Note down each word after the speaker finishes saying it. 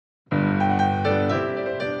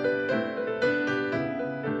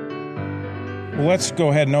Let's go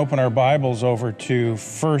ahead and open our Bibles over to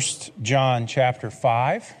 1 John chapter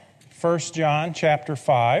 5. 1 John chapter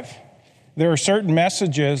 5. There are certain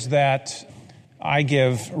messages that I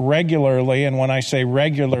give regularly, and when I say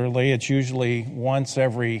regularly, it's usually once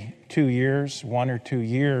every 2 years, 1 or 2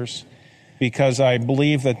 years, because I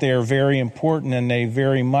believe that they are very important and they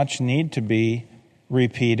very much need to be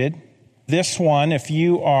repeated. This one, if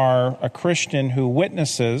you are a Christian who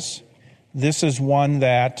witnesses, this is one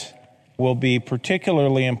that will be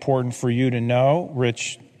particularly important for you to know.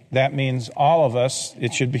 Rich, that means all of us.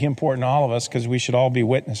 It should be important to all of us because we should all be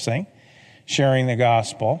witnessing, sharing the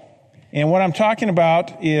gospel. And what I'm talking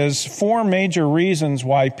about is 4 major reasons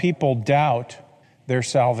why people doubt their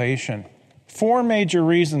salvation. 4 major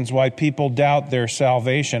reasons why people doubt their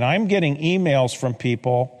salvation. I'm getting emails from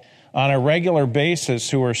people on a regular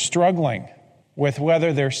basis who are struggling with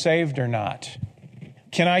whether they're saved or not.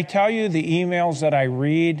 Can I tell you the emails that I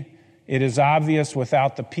read? It is obvious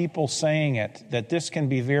without the people saying it that this can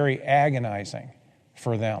be very agonizing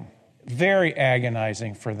for them. Very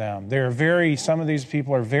agonizing for them. Some of these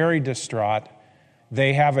people are very distraught.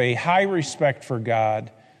 They have a high respect for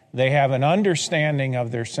God. They have an understanding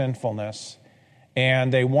of their sinfulness.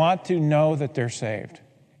 And they want to know that they're saved.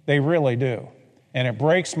 They really do. And it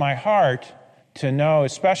breaks my heart to know,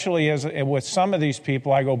 especially as with some of these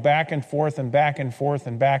people, I go back and forth and back and forth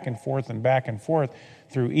and back and forth and back and forth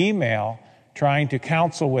through email, trying to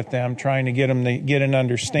counsel with them, trying to get them to get an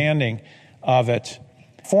understanding of it.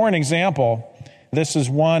 For an example, this is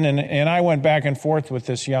one, and I went back and forth with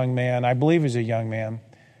this young man. I believe he's a young man.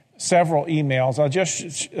 Several emails. I'll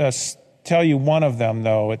just tell you one of them,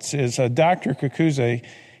 though. It's Dr. Kukuze.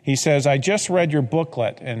 He says, I just read your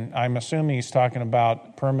booklet, and I'm assuming he's talking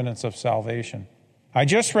about permanence of salvation. I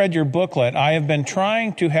just read your booklet. I have been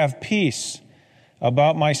trying to have peace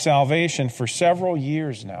about my salvation for several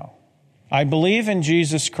years now. I believe in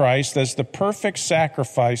Jesus Christ as the perfect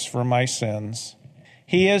sacrifice for my sins.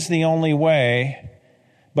 He is the only way,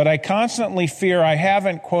 but I constantly fear I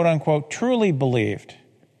haven't, quote unquote, truly believed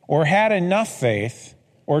or had enough faith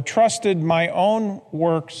or trusted my own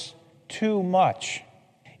works too much,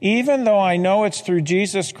 even though I know it's through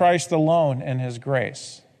Jesus Christ alone and His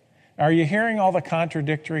grace. Are you hearing all the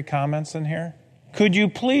contradictory comments in here? Could you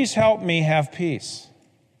please help me have peace?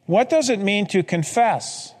 What does it mean to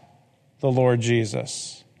confess the Lord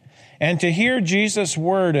Jesus and to hear Jesus'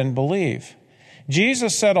 word and believe?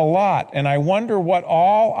 Jesus said a lot, and I wonder what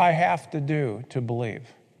all I have to do to believe.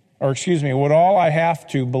 What all I have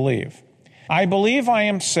to believe. I believe I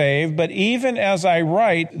am saved, but even as I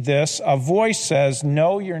write this, a voice says,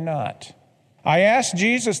 no, you're not. I asked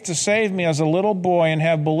Jesus to save me as a little boy and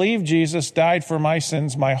have believed Jesus died for my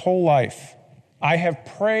sins my whole life. I have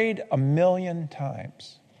prayed 1,000,000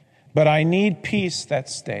 times, but I need peace that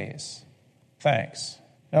stays. Thanks.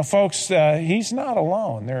 Now, folks, he's not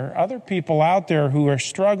alone. There are other people out there who are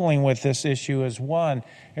struggling with this issue as one.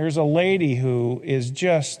 There's a lady who is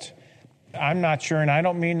just, I'm not sure, and I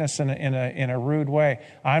don't mean this in a rude way.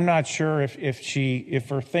 I'm not sure if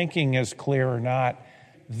her thinking is clear or not.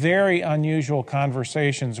 Very unusual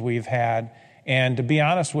conversations we've had, and to be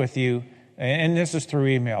honest with you, and this is through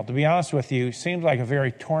email, to be honest with you, seems like a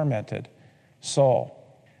very tormented soul.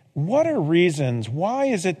 What are reasons? Why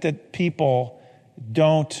is it that people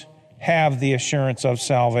don't have the assurance of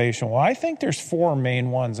salvation? Well, I think there's 4 main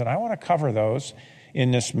ones, and I want to cover those in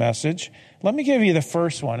this message. Let me give you the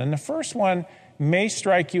first one, and the first one may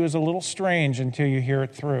strike you as a little strange until you hear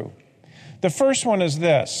it through. The first one is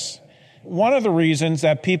this. One of the reasons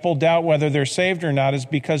that people doubt whether they're saved or not is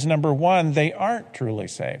because, number one, they aren't truly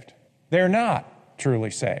saved. They're not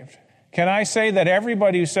truly saved. Can I say that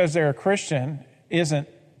everybody who says they're a Christian isn't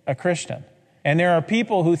a Christian? And there are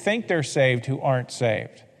people who think they're saved who aren't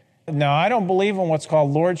saved. Now, I don't believe in what's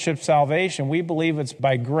called lordship salvation. We believe it's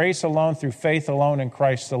by grace alone, through faith alone, in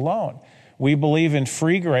Christ alone. We believe in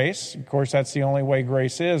free grace. Of course, that's the only way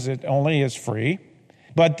grace is. It only is free.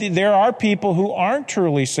 But there are people who aren't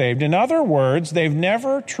truly saved. In other words, they've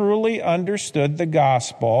never truly understood the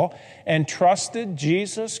gospel and trusted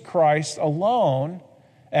Jesus Christ alone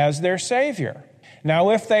as their Savior. Now,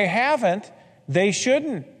 if they haven't, they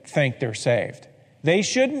shouldn't think they're saved. They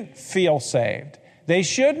shouldn't feel saved. They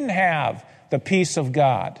shouldn't have the peace of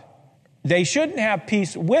God. They shouldn't have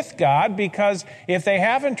peace with God, because if they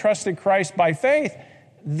haven't trusted Christ by faith,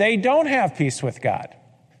 they don't have peace with God.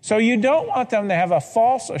 So you don't want them to have a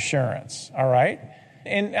false assurance, all right?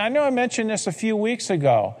 And I know I mentioned this a few weeks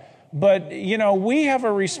ago, but, we have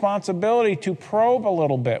a responsibility to probe a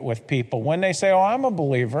little bit with people. When they say, oh, I'm a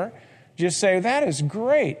believer, just say, that is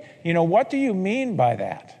great. What do you mean by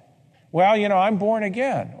that? Well, I'm born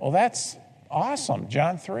again. Well, that's Awesome,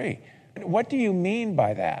 John 3. What do you mean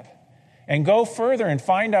by that? And go further and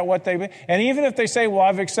find out what they mean. And even if they say, well,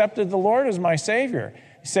 I've accepted the Lord as my Savior,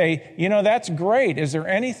 say, that's great. Is there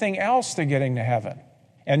anything else to getting to heaven?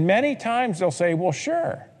 And many times they'll say, well,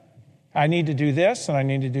 sure. I need to do this, and I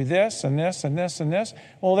need to do this, and this, and this, and this.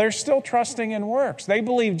 Well, they're still trusting in works. They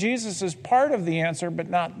believe Jesus is part of the answer, but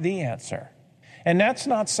not the answer. And that's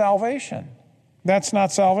not salvation. That's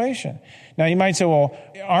not salvation. Now, you might say, well,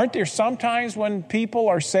 aren't there some times when people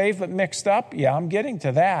are saved but mixed up? Yeah, I'm getting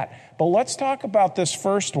to that. But let's talk about this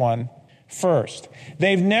first one first.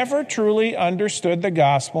 They've never truly understood the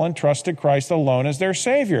gospel and trusted Christ alone as their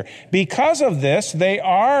Savior. Because of this, they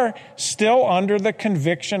are still under the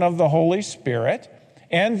conviction of the Holy Spirit,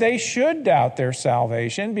 and they should doubt their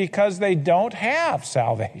salvation because they don't have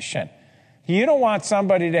salvation. You don't want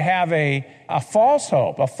somebody to have a false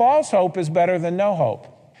hope. A false hope is better than no hope.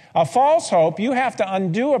 A false hope, you have to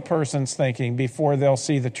undo a person's thinking before they'll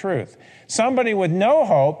see the truth. Somebody with no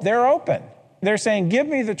hope, they're open. They're saying, give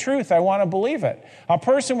me the truth. I want to believe it. A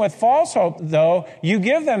person with false hope, though, you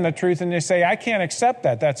give them the truth and they say, I can't accept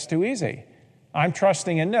that. That's too easy. I'm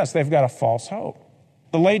trusting in this. They've got a false hope.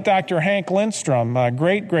 The late Dr. Hank Lindstrom, a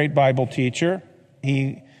great, great Bible teacher.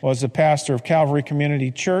 He was the pastor of Calvary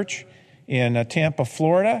Community Church in Tampa,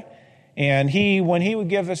 Florida. And when he would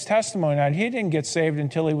give his testimony, he didn't get saved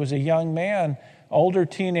until he was a young man, older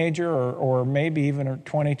teenager, or maybe even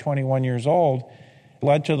 20, 21 years old,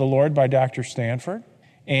 led to the Lord by Dr. Stanford.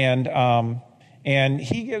 And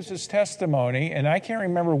he gives his testimony, and I can't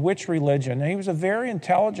remember which religion. He was a very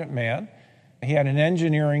intelligent man. He had an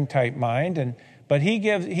engineering-type mind, but he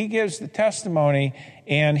gives the testimony,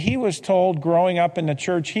 and he was told growing up in the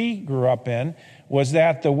church he grew up in was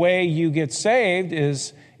that the way you get saved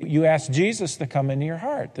is you ask Jesus to come into your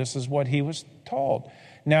heart. This is what he was told.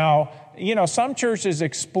 Now, some churches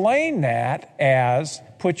explain that as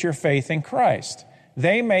put your faith in Christ.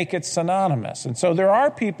 They make it synonymous. And so there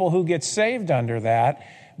are people who get saved under that,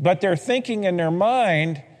 but they're thinking in their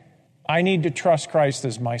mind, I need to trust Christ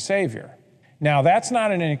as my Savior. Now, that's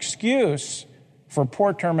not an excuse for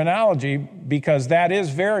poor terminology, because that is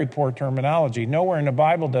very poor terminology. Nowhere in the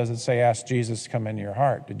Bible does it say, ask Jesus to come into your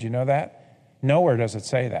heart. Did you know that? Nowhere does it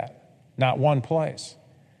say that. Not one place.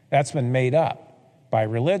 That's been made up by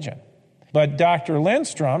religion. But Dr.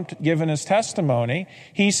 Lindstrom, given his testimony,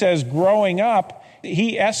 he says growing up,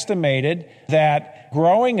 he estimated that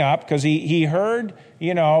growing up, because he heard,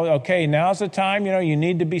 okay, now's the time, you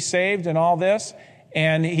need to be saved and all this.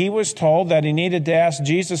 And he was told that he needed to ask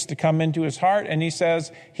Jesus to come into his heart. And he says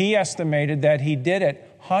he estimated that he did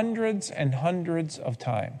it hundreds and hundreds of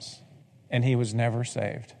times. And he was never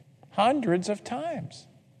saved. Hundreds of times.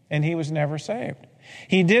 And he was never saved.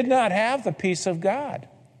 He did not have the peace of God.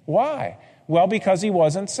 Why? Well, because he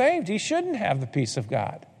wasn't saved. He shouldn't have the peace of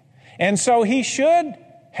God. And so he should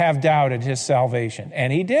have doubted his salvation.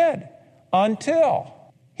 And he did. Until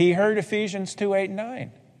he heard Ephesians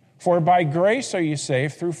 2:8-9. For by grace are you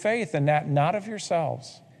saved through faith, and that not of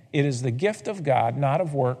yourselves. It is the gift of God, not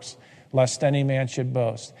of works, lest any man should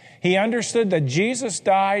boast. He understood that Jesus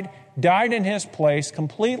died in his place,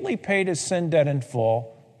 completely paid his sin debt in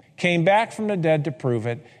full, came back from the dead to prove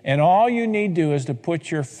it, and all you need to do is to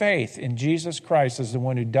put your faith in Jesus Christ as the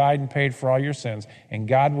one who died and paid for all your sins, and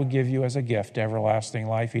God will give you as a gift everlasting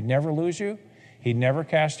life. He'd never lose you. He'd never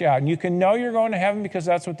cast you out. And you can know you're going to heaven because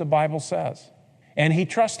that's what the Bible says. And he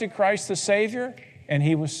trusted Christ the Savior, and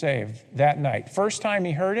he was saved that night. First time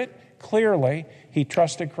he heard it, clearly, he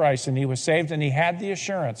trusted Christ, and he was saved, and he had the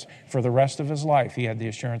assurance for the rest of his life. He had the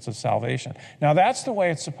assurance of salvation. Now, that's the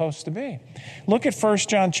way it's supposed to be. Look at 1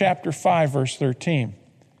 John chapter 5, verse 13.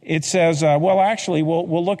 It says,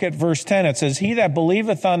 we'll look at verse 10. It says, he that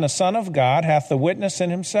believeth on the Son of God hath the witness in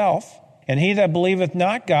himself, and he that believeth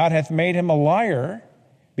not God hath made him a liar,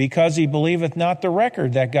 because he believeth not the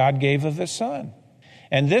record that God gave of his Son.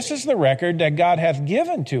 And this is the record that God hath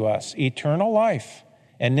given to us, eternal life.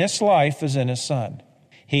 And this life is in his Son.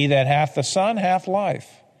 He that hath the Son hath life.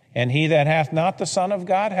 And he that hath not the Son of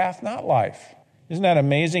God hath not life. Isn't that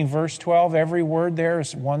amazing? Verse 12, every word there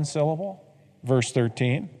is one syllable. Verse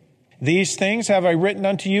 13, these things have I written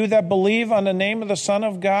unto you that believe on the name of the Son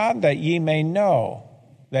of God, that ye may know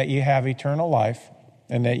that ye have eternal life,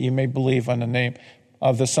 and that ye may believe on the name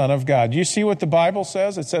of the Son of God. Do you see what the Bible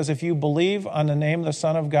says? It says if you believe on the name of the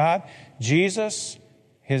Son of God, Jesus,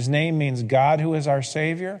 his name means God who is our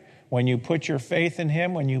Savior. When you put your faith in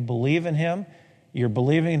him, when you believe in him, you're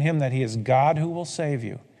believing in him that he is God who will save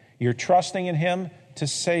you. You're trusting in him to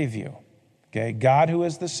save you. Okay, God who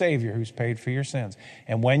is the Savior, who's paid for your sins.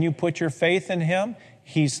 And when you put your faith in him,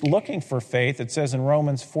 he's looking for faith. It says in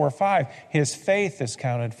Romans 4:5, his faith is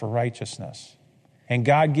counted for righteousness. And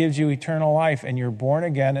God gives you eternal life, and you're born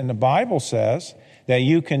again. And the Bible says that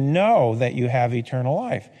you can know that you have eternal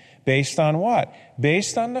life. Based on what?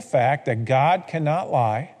 Based on the fact that God cannot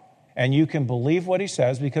lie, and you can believe what he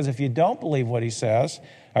says, because if you don't believe what he says,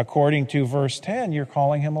 according to verse 10, you're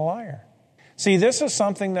calling him a liar. See, this is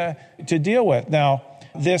something to deal with. Now,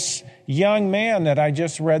 this young man that I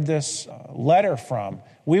just read this letter from,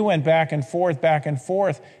 we went back and forth.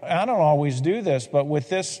 I don't always do this, but with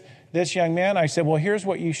this young man, I said, well, here's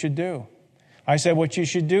what you should do. I said, what you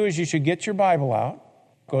should do is you should get your Bible out,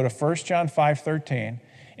 go to 1 John 5:13,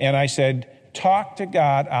 and I said, talk to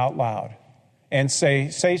God out loud and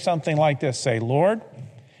say something like this. Say, Lord,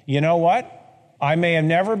 you know what? I may have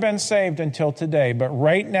never been saved until today, but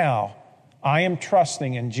right now, I am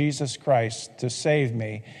trusting in Jesus Christ to save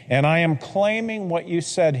me, and I am claiming what you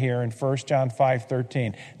said here in 1 John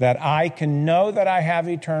 5:13, that I can know that I have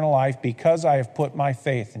eternal life because I have put my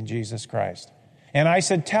faith in Jesus Christ. And I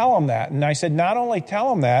said, tell him that. And I said, not only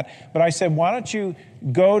tell him that, but I said, why don't you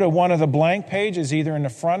go to one of the blank pages, either in the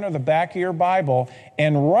front or the back of your Bible,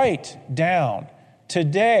 and write down,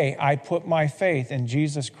 today I put my faith in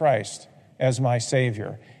Jesus Christ as my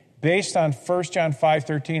Savior. Based on 1 John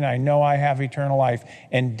 5:13, I know I have eternal life.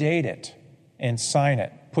 And date it and sign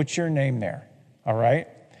it. Put your name there, all right?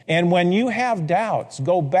 And when you have doubts,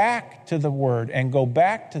 go back to the Word and go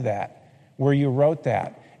back to that where you wrote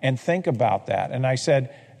that and think about that. And I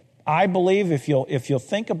said, I believe if you'll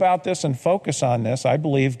think about this and focus on this, I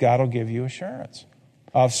believe God will give you assurance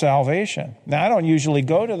of salvation. Now, I don't usually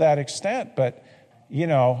go to that extent, but,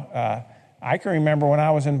 I can remember when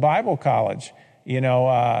I was in Bible college,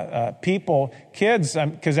 kids,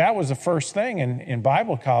 because that was the first thing in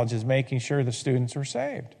Bible college, is making sure the students were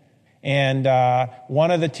saved. And one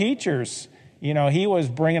of the teachers, he was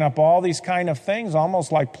bringing up all these kind of things,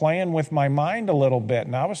 almost like playing with my mind a little bit.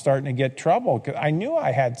 And I was starting to get trouble because I knew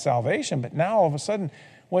I had salvation, but now all of a sudden,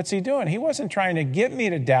 what's he doing? He wasn't trying to get me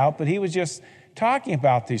to doubt, but he was just talking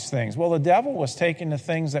about these things. Well, the devil was taking the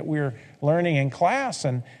things that we were learning in class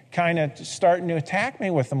and kind of starting to attack me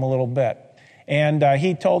with them a little bit. And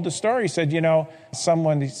he told the story. He said,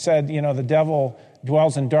 someone said, the devil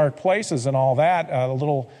dwells in dark places and all that. A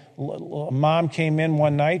little mom came in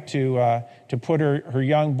one night to put her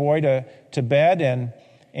young boy to bed,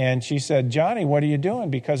 and she said, Johnny, what are you doing?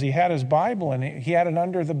 Because he had his Bible, and he had it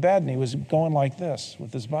under the bed, and he was going like this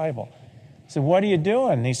with his Bible. I said, what are you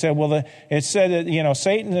doing? And he said, well, it said that,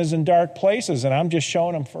 Satan is in dark places, and I'm just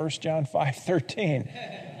showing him 1 John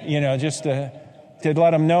 5:13, just to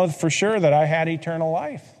let him know for sure that I had eternal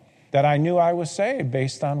life, that I knew I was saved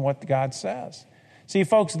based on what God says. See,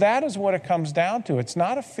 folks, that is what it comes down to. It's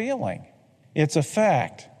not a feeling. It's a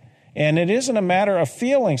fact. And it isn't a matter of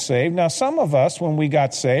feeling saved. Now, some of us, when we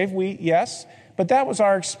got saved, yes, but that was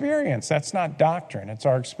our experience. That's not doctrine. It's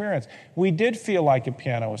our experience. We did feel like a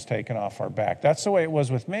piano was taken off our back. That's the way it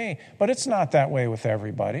was with me, but it's not that way with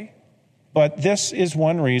everybody. But this is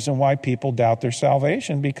one reason why people doubt their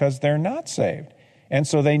salvation, because they're not saved. And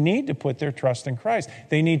so they need to put their trust in Christ.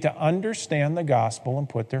 They need to understand the gospel and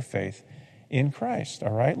put their faith in Christ.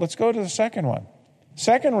 All right, let's go to the second one.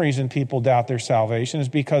 Second reason people doubt their salvation is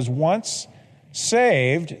because once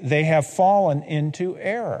saved, they have fallen into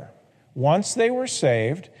error. Once they were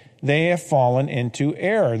saved, they have fallen into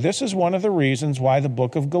error. This is one of the reasons why the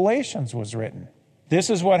book of Galatians was written. This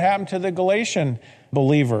is what happened to the Galatian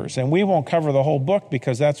believers. And we won't cover the whole book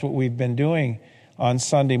because that's what we've been doing on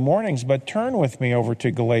Sunday mornings. But turn with me over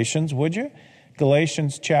to Galatians, would you?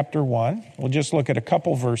 Galatians chapter 1. We'll just look at a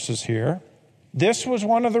couple verses here. This was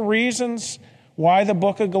one of the reasons why the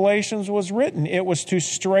book of Galatians was written. It was to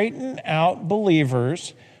straighten out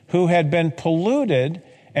believers who had been polluted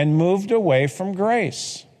and moved away from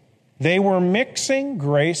grace. They were mixing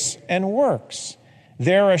grace and works.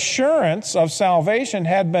 Their assurance of salvation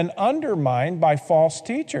had been undermined by false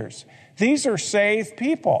teachers. These are saved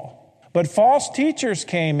people. But false teachers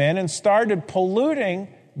came in and started polluting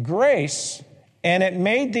grace, and it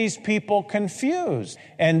made these people confused.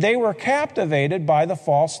 And they were captivated by the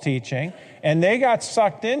false teaching, and they got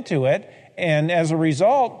sucked into it. And as a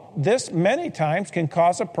result, this many times can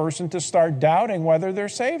cause a person to start doubting whether they're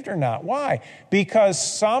saved or not. Why? Because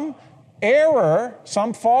some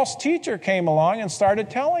false teacher came along and started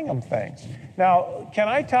telling them things. Now, can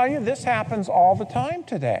I tell you, this happens all the time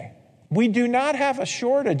today. We do not have a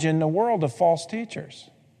shortage in the world of false teachers.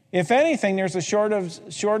 If anything, there's a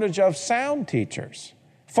shortage of sound teachers.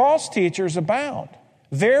 False teachers abound.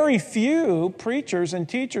 Very few preachers and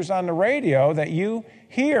teachers on the radio that you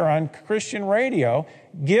hear on Christian radio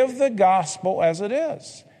give the gospel as it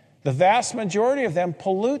is. The vast majority of them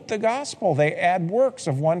pollute the gospel. They add works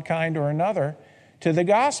of one kind or another to the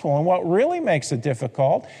gospel. And what really makes it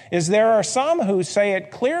difficult is there are some who say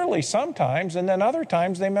it clearly sometimes, and then other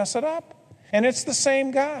times they mess it up. And it's the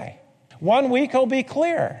same guy. One week he'll be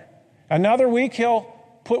clear. Another week he'll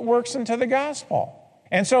put works into the gospel.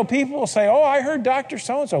 And so people will say, oh, I heard Dr.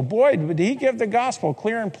 So-and-so. Boy, did he give the gospel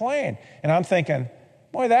clear and plain. And I'm thinking,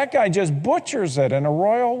 boy, that guy just butchers it in a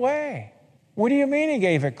royal way. What do you mean he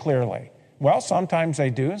gave it clearly? Well, sometimes they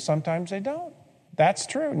do and sometimes they don't. That's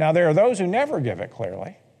true. Now, there are those who never give it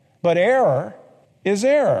clearly. But error is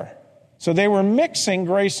error. So they were mixing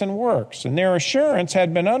grace and works, and their assurance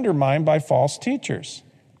had been undermined by false teachers.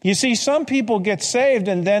 You see, some people get saved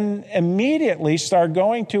and then immediately start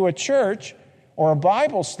going to a church or a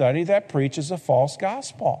Bible study that preaches a false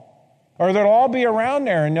gospel. Or they'll all be around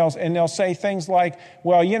there and they'll say things like,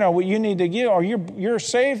 well, you know, what you need to get, or you're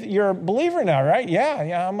saved, you're a believer now, right?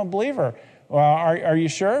 Yeah, I'm a believer. Well, are you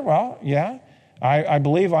sure? Well, yeah, I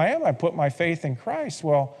believe I am. I put my faith in Christ.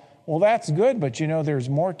 Well, that's good, but you know, there's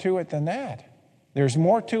more to it than that. There's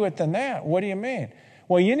more to it than that. What do you mean?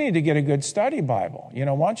 Well, you need to get a good study Bible. You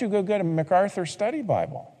know, why don't you go get a MacArthur study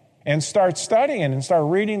Bible and start studying and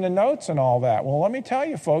start reading the notes and all that? Well, let me tell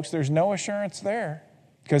you, folks, there's no assurance there.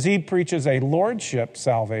 Because he preaches a lordship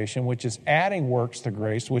salvation, which is adding works to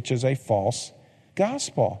grace, which is a false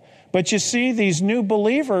gospel. But you see, these new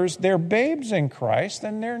believers, they're babes in Christ,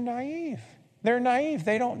 and they're naive. They're naive.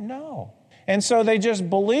 They don't know. And so they just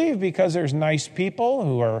believe because there's nice people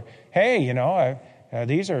who are, hey, you know,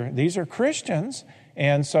 these are Christians,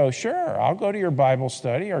 and so sure, I'll go to your Bible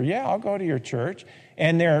study, or yeah, I'll go to your church.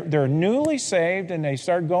 And they're newly saved, and they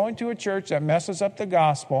start going to a church that messes up the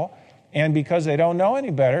gospel. And because they don't know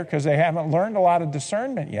any better, because they haven't learned a lot of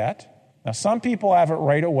discernment yet. Now, some people have it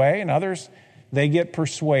right away, and others, they get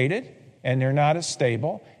persuaded, and they're not as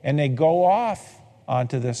stable, and they go off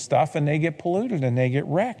onto this stuff, and they get polluted, and they get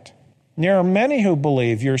wrecked. And there are many who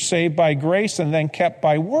believe you're saved by grace and then kept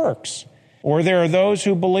by works. Or there are those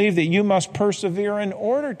who believe that you must persevere in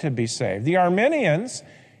order to be saved. The Arminians,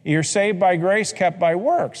 you're saved by grace, kept by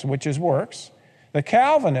works, which is works. The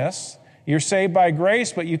Calvinists, you're saved by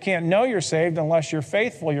grace, but you can't know you're saved unless you're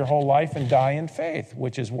faithful your whole life and die in faith,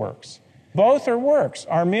 which is works. Both are works.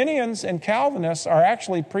 Arminians and Calvinists are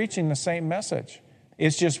actually preaching the same message.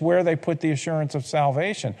 It's just where they put the assurance of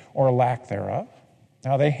salvation or lack thereof.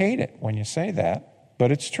 Now, they hate it when you say that,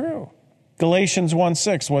 but it's true. Galatians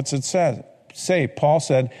 1:6, what's it say? Paul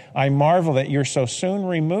said, I marvel that you're so soon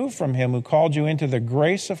removed from him who called you into the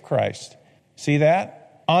grace of Christ. See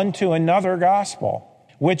that? Unto another gospel,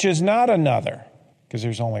 which is not another, because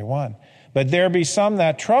there's only one. But there be some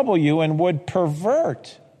that trouble you and would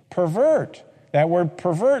pervert. Pervert. That word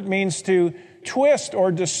pervert means to twist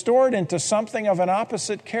or distort into something of an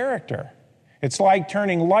opposite character. It's like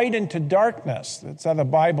turning light into darkness. That's how the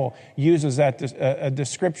Bible uses that a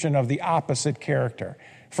description of the opposite character.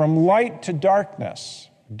 From light to darkness,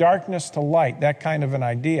 darkness to light, that kind of an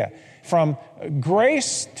idea. From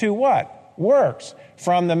grace to what? Works.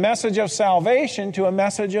 From the message of salvation to a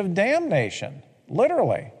message of damnation,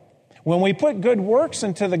 literally. When we put good works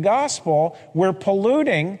into the gospel, we're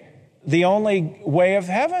polluting the only way of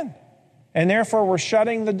heaven. And therefore, we're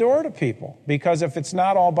shutting the door to people. Because if it's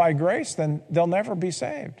not all by grace, then they'll never be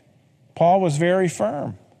saved. Paul was very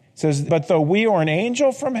firm. He says, but though we or an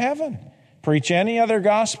angel from heaven preach any other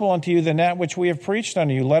gospel unto you than that which we have preached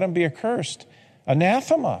unto you, let him be accursed.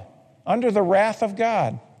 Anathema, under the wrath of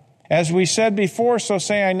God. As we said before, so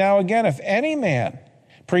say I now again, if any man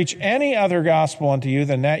preach any other gospel unto you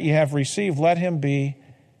than that ye have received, let him be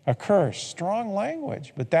accursed. Strong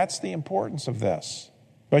language, but that's the importance of this.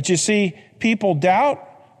 But you see, people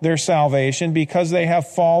doubt their salvation because they have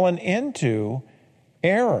fallen into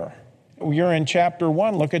error. You're in chapter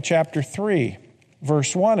 1, look at chapter 3.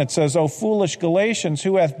 Verse 1, it says, O foolish Galatians,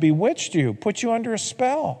 who hath bewitched you, put you under a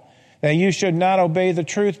spell, that you should not obey the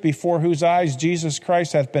truth, before whose eyes Jesus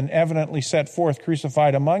Christ hath been evidently set forth,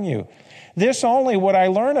 crucified among you. This only would I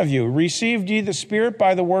learn of you. Received ye the Spirit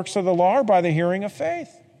by the works of the law, or by the hearing of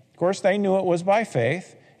faith? Of course, they knew it was by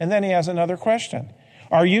faith. And then he has another question.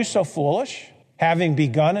 Are you so foolish? Having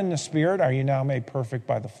begun in the Spirit, are you now made perfect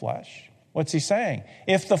by the flesh? What's he saying?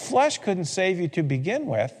 If the flesh couldn't save you to begin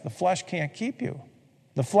with, the flesh can't keep you.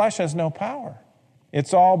 The flesh has no power.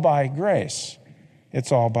 It's all by grace.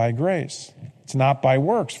 It's all by grace. It's not by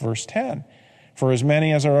works. Verse 10. For as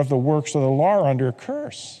many as are of the works of the law are under a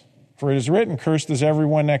curse. For it is written, cursed is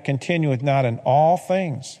everyone that continueth not in all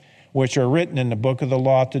things which are written in the book of the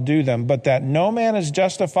law to do them. But that no man is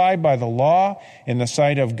justified by the law in the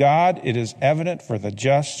sight of God, it is evident, for the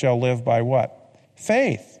just shall live by what?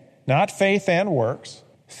 Faith. Not faith and works.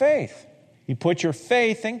 Faith. You put your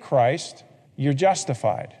faith in Christ, you're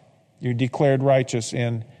justified. You're declared righteous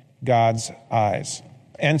in God's eyes.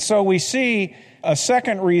 And so we see a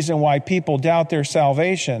second reason why people doubt their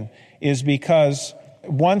salvation is because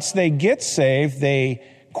once they get saved, they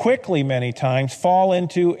quickly, many times, fall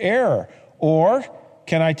into error. Or,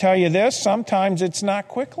 can I tell you this? Sometimes it's not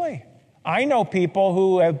quickly. I know people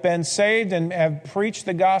who have been saved and have preached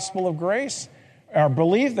the gospel of grace or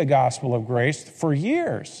believed the gospel of grace for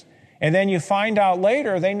years. And then you find out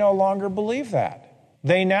later they no longer believe that.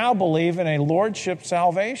 They now believe in a lordship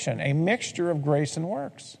salvation, a mixture of grace and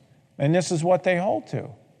works. And this is what they hold to.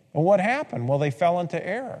 Well, what happened? Well, they fell into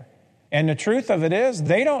error. And the truth of it is,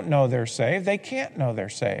 they don't know they're saved. They can't know they're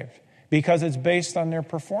saved because it's based on their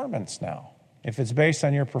performance now. If it's based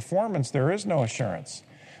on your performance, there is no assurance.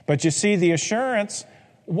 But you see, the assurance,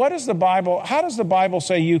 how does the Bible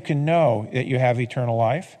say you can know that you have eternal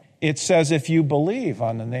life? It says if you believe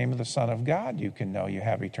on the name of the Son of God, you can know you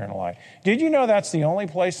have eternal life. Did you know that's the only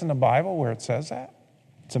place in the Bible where it says that?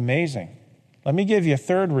 It's amazing. Let me give you a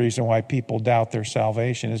third reason why people doubt their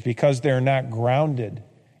salvation is because they're not grounded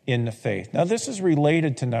in the faith. Now, this is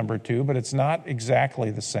related to number 2, but it's not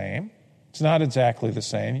exactly the same. It's not exactly the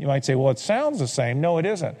same. You might say, well, it sounds the same. No, it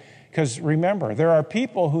isn't. Because remember, there are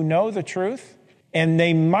people who know the truth, and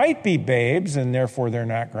they might be babes, and therefore they're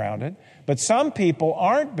not grounded. But some people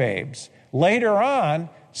aren't babes. Later on,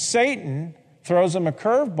 Satan throws them a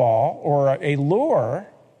curveball or a lure,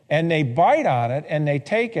 and they bite on it, and they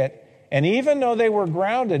take it. And even though they were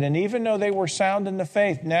grounded, and even though they were sound in the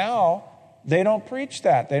faith, now they don't preach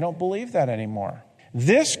that. They don't believe that anymore.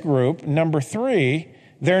 This group, number 3,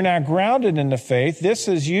 they're not grounded in the faith. This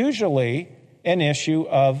is usually an issue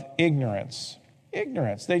of ignorance.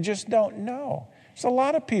 Ignorance. They just don't know. There's a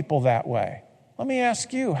lot of people that way. Let me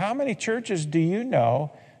ask you, how many churches do you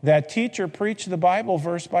know that teach or preach the Bible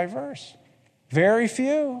verse by verse? Very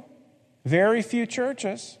few. Very few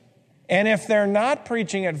churches. And if they're not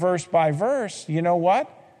preaching it verse by verse, you know what?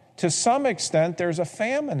 To some extent, there's a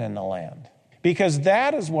famine in the land. Because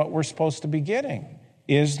that is what we're supposed to be getting,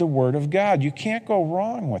 is the Word of God. You can't go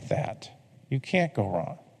wrong with that. You can't go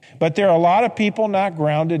wrong. But there are a lot of people not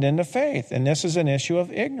grounded in the faith, and this is an issue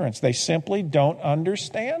of ignorance. They simply don't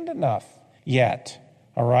understand enough yet,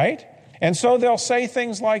 all right? And so they'll say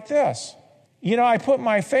things like this. You know, I put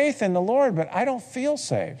my faith in the Lord, but I don't feel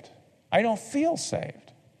saved. I don't feel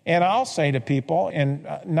saved. And I'll say to people, and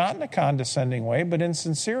not in a condescending way, but in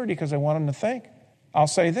sincerity, because I want them to think, I'll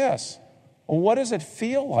say this. Well, what does it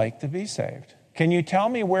feel like to be saved? Can you tell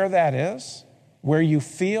me where that is? Where you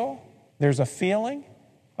feel? There's a feeling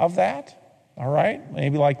of that? All right?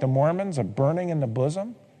 Maybe like the Mormons, a burning in the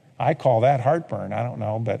bosom. I call that heartburn. I don't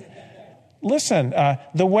know. But listen,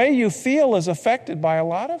 the way you feel is affected by a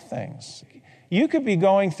lot of things. You could be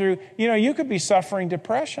going through, you could be suffering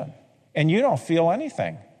depression, and you don't feel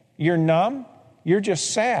anything. You're numb. You're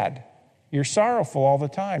just sad. You're sorrowful all the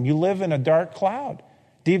time. You live in a dark cloud.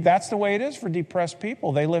 That's the way it is for depressed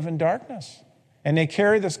people. They live in darkness. And they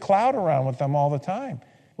carry this cloud around with them all the time.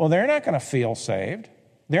 Well, they're not going to feel saved.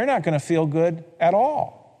 They're not going to feel good at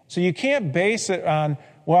all. So you can't base it on,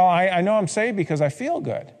 well, I know I'm saved because I feel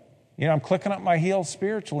good. I'm clicking up my heels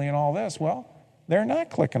spiritually and all this. Well, they're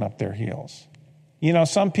not clicking up their heels.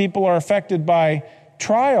 Some people are affected by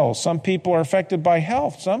trials. Some people are affected by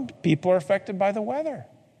health. Some people are affected by the weather.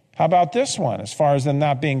 How about this one, as far as them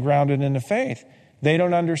not being grounded in the faith? They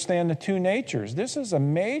don't understand the two natures. This is a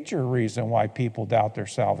major reason why people doubt their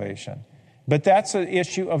salvation. But that's an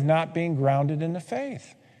issue of not being grounded in the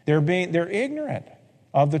faith. They're ignorant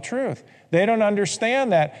of the truth. They don't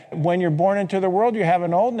understand that when you're born into the world, you have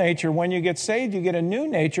an old nature. When you get saved, you get a new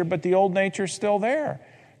nature, but the old nature's still there.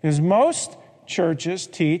 Because most churches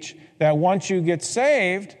teach that once you get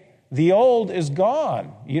saved, the old is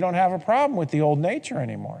gone. You don't have a problem with the old nature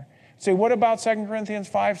anymore. Say, what about 2 Corinthians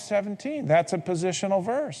 5:17? That's a positional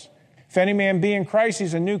verse. If any man be in Christ,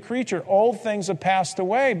 he's a new creature. Old things have passed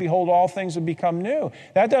away. Behold, all things have become new.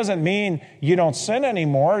 That doesn't mean you don't sin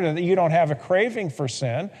anymore, that you don't have a craving for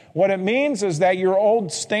sin. What it means is that your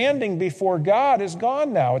old standing before God is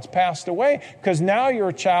gone now. It's passed away because now you're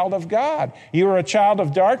a child of God. You were a child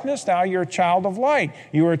of darkness, now you're a child of light.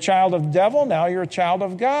 You were a child of the devil, now you're a child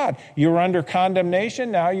of God. You were under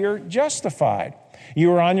condemnation, now you're justified. You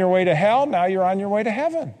were on your way to hell, now you're on your way to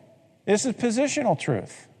heaven. This is positional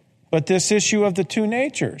truth. But this issue of the two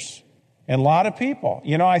natures, and a lot of people,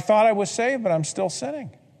 I thought I was saved, but I'm still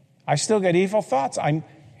sinning. I still get evil thoughts.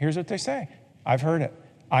 Here's what they say. I've heard it.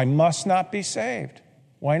 I must not be saved.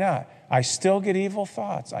 Why not? I still get evil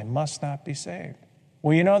thoughts. I must not be saved.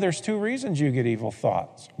 Well, you know, there's two reasons you get evil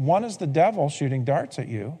thoughts. One is the devil shooting darts at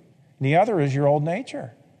you, and the other is your old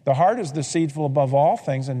nature. The heart is deceitful above all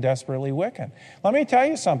things and desperately wicked. Let me tell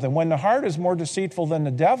you something. When the heart is more deceitful than the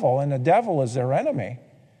devil, and the devil is their enemy,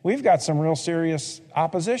 we've got some real serious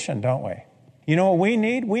opposition, don't we? You know what we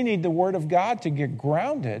need? We need the Word of God to get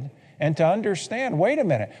grounded and to understand, wait a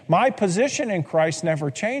minute, my position in Christ never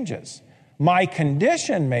changes. My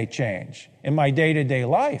condition may change in my day-to-day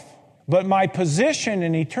life, but my position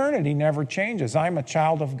in eternity never changes. I'm a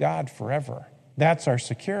child of God forever. That's our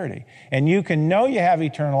security. And you can know you have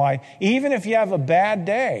eternal life even if you have a bad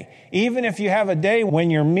day, even if you have a day when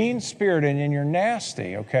you're mean-spirited and you're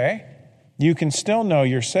nasty, okay? You can still know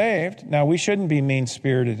you're saved. Now, we shouldn't be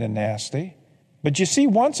mean-spirited and nasty. But you see,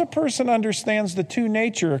 once a person understands the true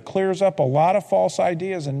nature, it clears up a lot of false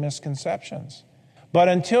ideas and misconceptions. But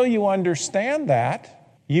until you understand that,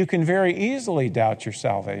 you can very easily doubt your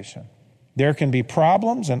salvation. There can be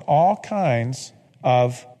problems and all kinds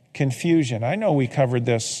of confusion. I know we covered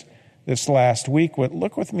this last week. But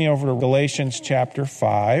look with me over to Galatians chapter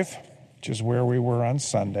 5, which is where we were on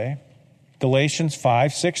Sunday. Galatians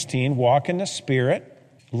 5:16, walk in the Spirit,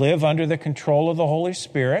 live under the control of the Holy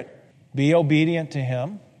Spirit, be obedient to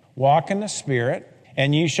Him, walk in the Spirit,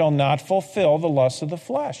 and you shall not fulfill the lusts of the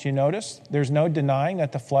flesh. You notice there's no denying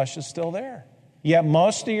that the flesh is still there. Yet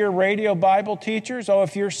most of your radio Bible teachers,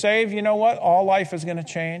 if you're saved, you know what? All life is going to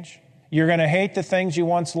change. You're going to hate the things you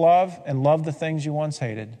once loved and love the things you once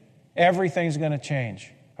hated. Everything's going to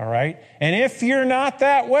change, all right? And if you're not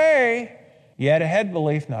that way, you had a head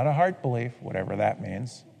belief, not a heart belief, whatever that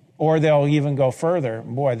means. Or they'll even go further.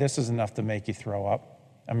 Boy, this is enough to make you throw up.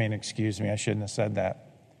 Excuse me, I shouldn't have said that.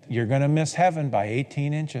 You're going to miss heaven by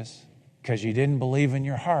 18 inches because you didn't believe in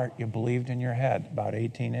your heart. You believed in your head, about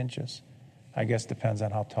 18 inches. I guess depends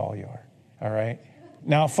on how tall you are, all right?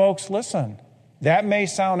 Now, folks, listen. That may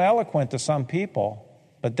sound eloquent to some people,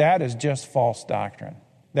 but that is just false doctrine.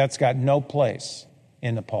 That's got no place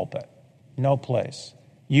in the pulpit. No place.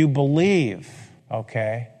 You believe,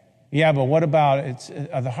 okay? Yeah, but what about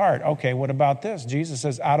the heart? Okay, what about this? Jesus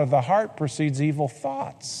says, out of the heart proceeds evil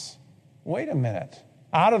thoughts. Wait a minute.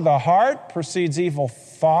 Out of the heart proceeds evil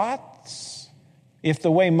thoughts? If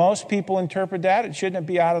the way most people interpret that, shouldn't it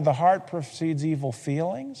be out of the heart proceeds evil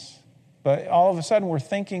feelings? But all of a sudden, we're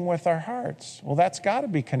thinking with our hearts. Well, that's got to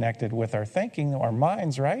be connected with our thinking, our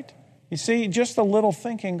minds, right? You see, just a little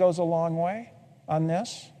thinking goes a long way on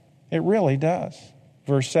this. It really does.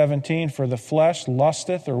 Verse 17, for the flesh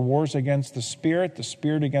lusteth or wars against the spirit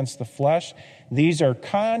against the flesh. These are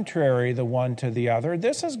contrary the one to the other.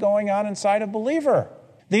 This is going on inside a believer.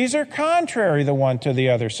 These are contrary the one to the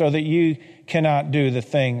other, so that you cannot do the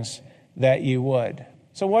things that you would.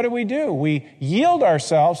 So what do? We yield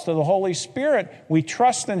ourselves to the Holy Spirit. We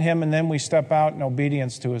trust in Him, and then we step out in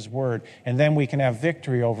obedience to His Word. And then we can have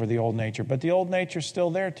victory over the old nature. But the old nature's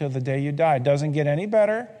still there till the day you die. It doesn't get any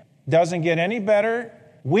better. Doesn't get any better.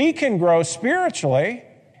 We can grow spiritually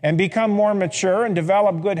and become more mature and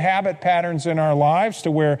develop good habit patterns in our lives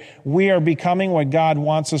to where we are becoming what God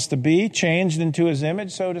wants us to be, changed into His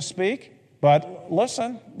image, so to speak. But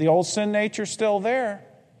listen, the old sin nature's still there.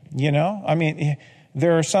 You know,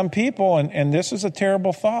 there are some people, and this is a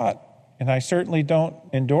terrible thought, and I certainly don't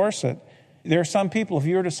endorse it. There are some people, if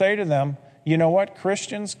you were to say to them, you know what,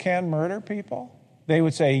 Christians can murder people, they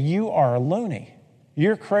would say, you are a loony.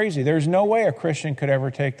 You're crazy. There's no way a Christian could ever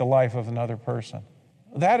take the life of another person.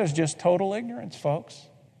 That is just total ignorance, folks.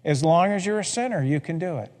 As long as you're a sinner, you can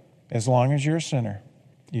do it. As long as you're a sinner,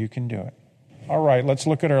 you can do it. All right, let's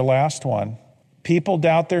look at our last one. People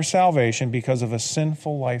doubt their salvation because of a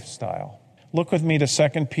sinful lifestyle. Look with me to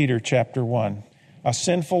 2 Peter chapter 1. A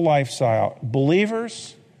sinful lifestyle.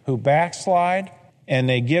 Believers who backslide and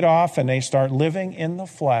they get off and they start living in the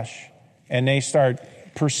flesh and they start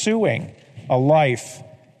pursuing a life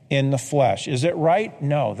in the flesh. Is it right?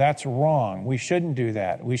 No, that's wrong. We shouldn't do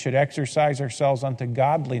that. We should exercise ourselves unto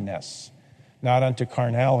godliness, not unto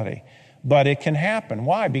carnality. But it can happen.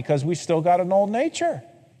 Why? Because we still got an old nature.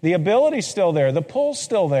 The ability's still there. The pull's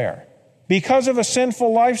still there. Because of a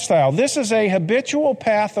sinful lifestyle. This is a habitual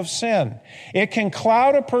path of sin. It can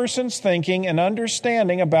cloud a person's thinking and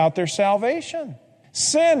understanding about their salvation.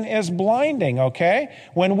 Sin is blinding, okay?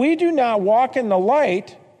 When we do not walk in the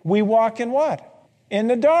light, we walk in what? In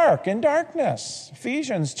the dark, in darkness.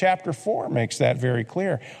 Ephesians chapter 4 makes that very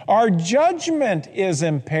clear. Our judgment is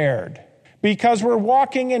impaired because we're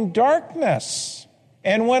walking in darkness.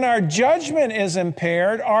 And when our judgment is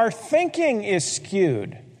impaired, our thinking is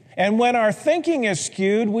skewed. And when our thinking is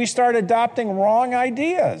skewed, we start adopting wrong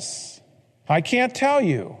ideas. I can't tell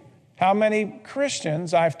you how many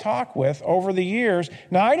Christians I've talked with over the years.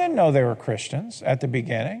 Now, I didn't know they were Christians at the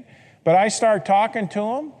beginning, but I start talking to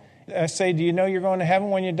them. I say, do you know you're going to heaven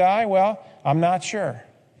when you die? Well, I'm not sure.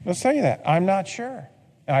 Let's tell you that. I'm not sure.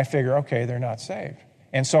 And I figure, okay, they're not saved.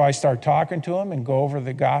 And so I start talking to them and go over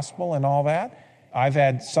the gospel and all that. I've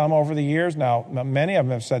had some over the years, now many of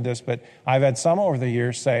them have said this, but I've had some over the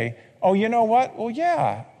years say, oh, you know what? Well,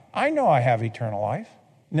 yeah, I know I have eternal life.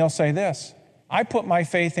 And they'll say this, I put my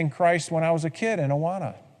faith in Christ when I was a kid in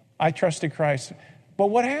Awana. I trusted Christ. But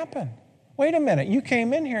what happened? Wait a minute, you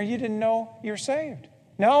came in here, you didn't know you're saved.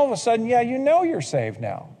 Now all of a sudden, yeah, you know you're saved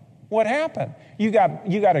now. What happened? You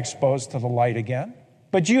got exposed to the light again.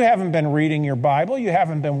 But you haven't been reading your Bible. You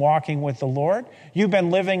haven't been walking with the Lord. You've been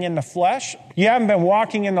living in the flesh. You haven't been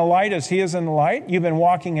walking in the light as He is in the light. You've been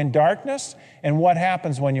walking in darkness. And what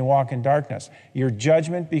happens when you walk in darkness? Your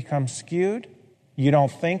judgment becomes skewed. You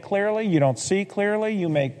don't think clearly. You don't see clearly. You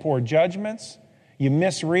make poor judgments. You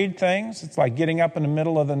misread things. It's like getting up in the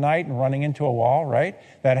middle of the night and running into a wall, right?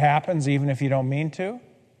 That happens even if you don't mean to.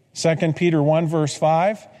 2 Peter 1 verse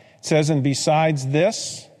 5 says, and besides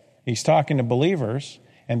this, he's talking to believers,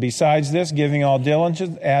 and besides this, giving all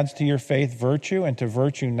diligence adds to your faith virtue, and to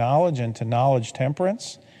virtue knowledge, and to knowledge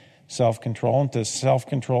temperance, self-control, and to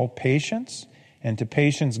self-control patience, and to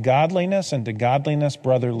patience godliness, and to godliness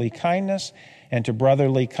brotherly kindness, and to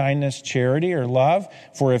brotherly kindness charity or love.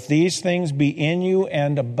 For if these things be in you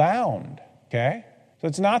and abound, okay? So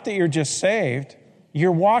it's not that you're just saved.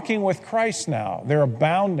 You're walking with Christ now. They're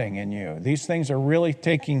abounding in you. These things are really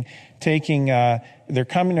they're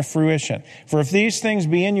coming to fruition. For if these things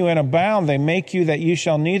be in you and abound, they make you that you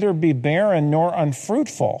shall neither be barren nor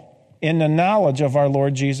unfruitful in the knowledge of our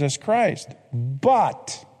Lord Jesus Christ.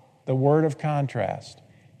 But, the word of contrast,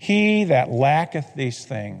 he that lacketh these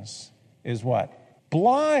things is what?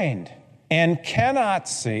 Blind, and cannot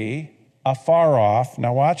see afar off,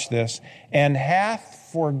 now watch this, and hath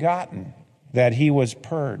forgotten that he was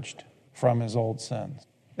purged from his old sins.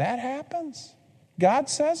 That happens. God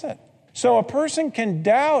says it. So a person can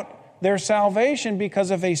doubt their salvation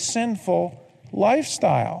because of a sinful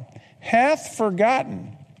lifestyle. Hath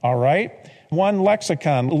forgotten, all right? One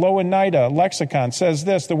lexicon, Louw-Nida lexicon, says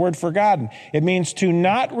this, the word forgotten. It means to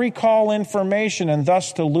not recall information and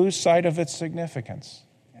thus to lose sight of its significance.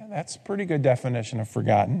 Yeah, that's a pretty good definition of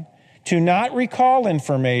forgotten. To not recall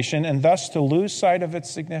information and thus to lose sight of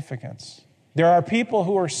its significance. There are people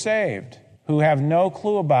who are saved who have no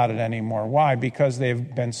clue about it anymore. Why? Because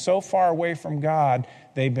they've been so far away from God,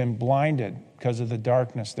 they've been blinded because of the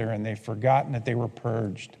darkness they're in. They've forgotten that they were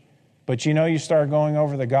purged. But you start going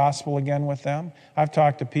over the gospel again with them. I've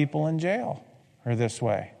talked to people in jail who are this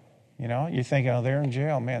way. You think, oh, they're in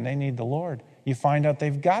jail. Man, they need the Lord. You find out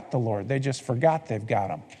they've got the Lord. They just forgot they've got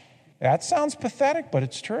Him. That sounds pathetic, but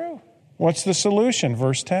it's true. What's the solution?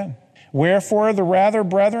 Verse 10. Wherefore, the rather,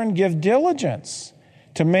 brethren, give diligence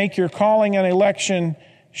to make your calling and election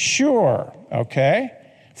sure. Okay?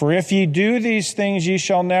 For if ye do these things, ye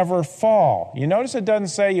shall never fall. You notice it doesn't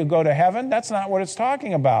say you'll go to heaven. That's not what it's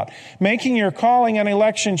talking about. Making your calling and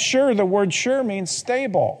election sure, the word sure means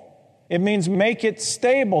stable. It means make it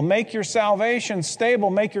stable. Make your salvation stable.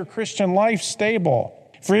 Make your Christian life stable.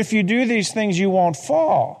 For if you do these things, you won't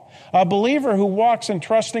fall. A believer who walks in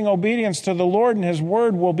trusting obedience to the Lord and His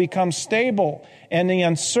Word will become stable, and the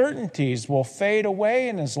uncertainties will fade away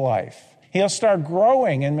in his life. He'll start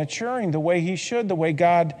growing and maturing the way he should, the way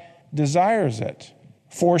God desires it.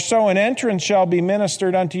 For so an entrance shall be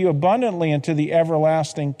ministered unto you abundantly into the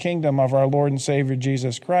everlasting kingdom of our Lord and Savior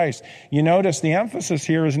Jesus Christ. You notice the emphasis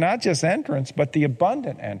here is not just entrance, but the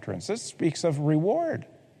abundant entrance. This speaks of reward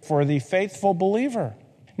for the faithful believer.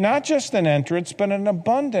 Not just an entrance, but an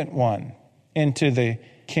abundant one into the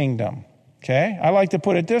kingdom. Okay? I like to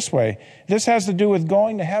put it this way. This has to do with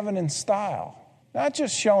going to heaven in style. Not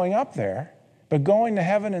just showing up there, but going to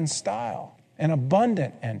heaven in style. An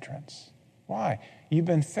abundant entrance. Why? You've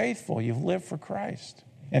been faithful. You've lived for Christ.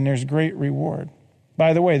 And there's great reward.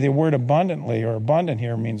 By the way, the word abundantly or abundant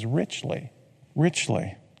here means richly.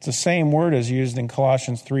 Richly. It's the same word as used in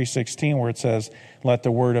Colossians 3:16 where it says, let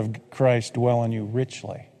the word of Christ dwell in you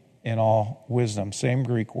richly in all wisdom. Same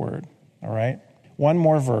Greek word. All right? One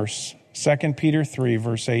more verse. 2 Peter 3,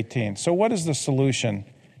 verse 18. So what is the solution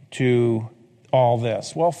to all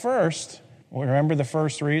this? Well, first, remember the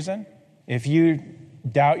first reason? If you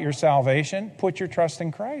doubt your salvation, put your trust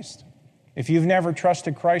in Christ. If you've never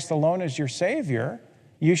trusted Christ alone as your Savior,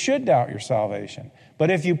 you should doubt your salvation.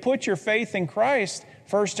 But if you put your faith in Christ,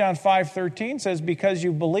 1 John 5:13 says, because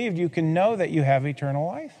you've believed, you can know that you have eternal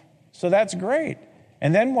life. So that's great.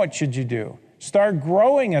 And then what should you do? Start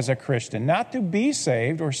growing as a Christian, not to be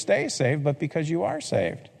saved or stay saved, but because you are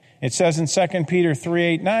saved. It says in 2 Peter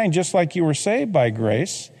 3:8-9, just like you were saved by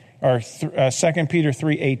grace, or 2 Peter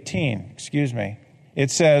 3:18, it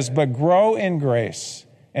says, but grow in grace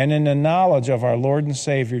and in the knowledge of our Lord and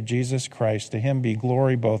Savior, Jesus Christ. To him be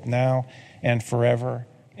glory both now and forever.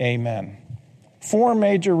 Amen. 4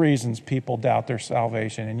 major reasons people doubt their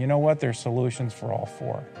salvation. And you know what? There's solutions for all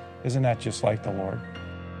 4. Isn't that just like the Lord?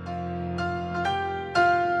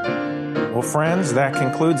 Well, friends, that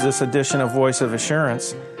concludes this edition of Voice of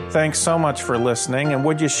Assurance. Thanks so much for listening. And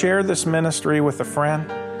would you share this ministry with a friend?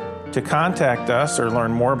 To contact us or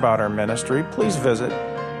learn more about our ministry, please visit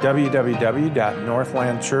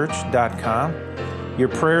www.northlandchurch.com. Your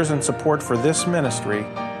prayers and support for this ministry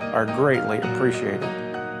are greatly appreciated.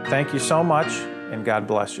 Thank you so much, and God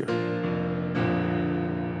bless you.